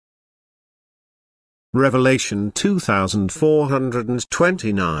Revelation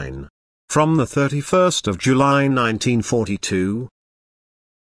 2429. From the 31st of July 1942.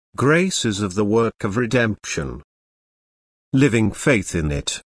 Grace is of the work of redemption. Living faith in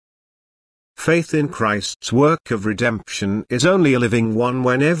it. Faith in Christ's work of redemption is only a living one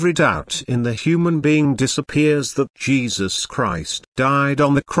when every doubt in the human being disappears that Jesus Christ died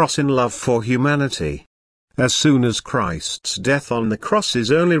on the cross in love for humanity. As soon as Christ's death on the cross is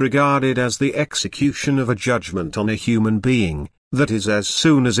only regarded as the execution of a judgment on a human being, that is, as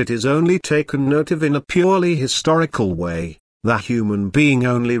soon as it is only taken note of in a purely historical way, the human being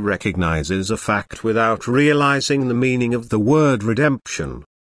only recognizes a fact without realizing the meaning of the word redemption.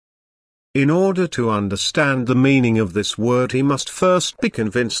 In order to understand the meaning of this word, he must first be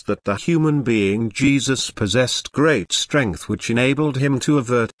convinced that the human being Jesus possessed great strength which enabled him to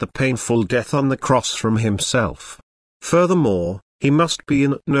avert the painful death on the cross from himself. Furthermore, he must be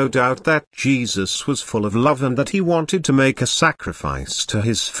in no doubt that Jesus was full of love and that he wanted to make a sacrifice to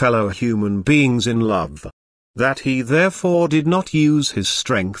his fellow human beings in love. That he therefore did not use his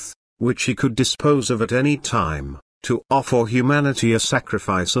strength, which he could dispose of at any time, to offer humanity a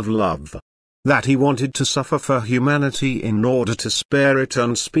sacrifice of love. That he wanted to suffer for humanity in order to spare it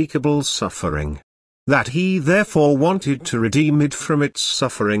unspeakable suffering. That he therefore wanted to redeem it from its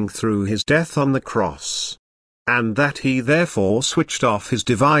suffering through his death on the cross. And that he therefore switched off his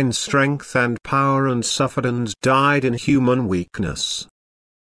divine strength and power and suffered and died in human weakness.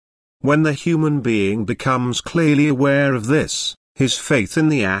 When the human being becomes clearly aware of this, his faith in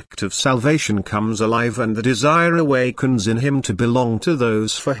the act of salvation comes alive and the desire awakens in him to belong to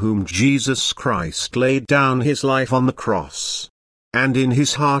those for whom Jesus Christ laid down his life on the cross. And in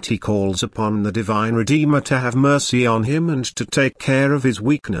his heart he calls upon the divine Redeemer to have mercy on him and to take care of his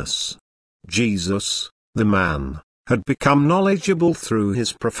weakness. Jesus, the man, had become knowledgeable through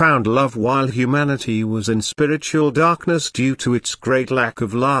his profound love while humanity was in spiritual darkness due to its great lack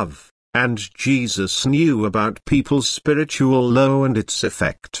of love. And Jesus knew about people's spiritual low and its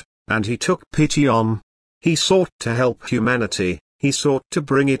effect, and he took pity on. He sought to help humanity, he sought to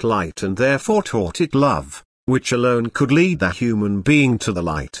bring it light and therefore taught it love, which alone could lead the human being to the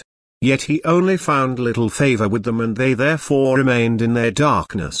light. Yet he only found little favor with them and they therefore remained in their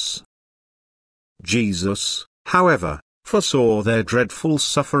darkness. Jesus, however, foresaw their dreadful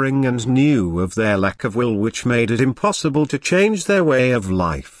suffering and knew of their lack of will which made it impossible to change their way of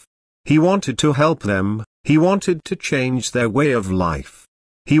life. He wanted to help them, he wanted to change their way of life.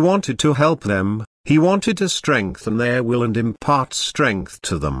 He wanted to help them, he wanted to strengthen their will and impart strength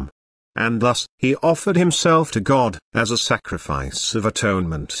to them. And thus, he offered himself to God as a sacrifice of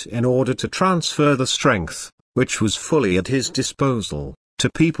atonement in order to transfer the strength, which was fully at his disposal, to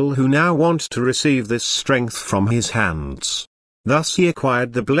people who now want to receive this strength from his hands. Thus he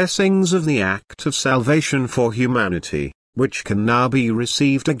acquired the blessings of the act of salvation for humanity, which can now be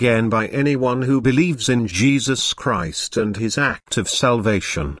received again by anyone who believes in Jesus Christ and his act of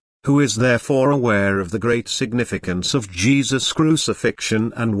salvation, who is therefore aware of the great significance of Jesus'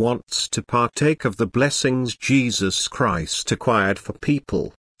 crucifixion and wants to partake of the blessings Jesus Christ acquired for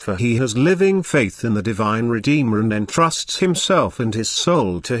people, for he has living faith in the divine Redeemer and entrusts himself and his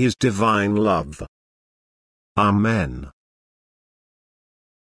soul to his divine love. Amen.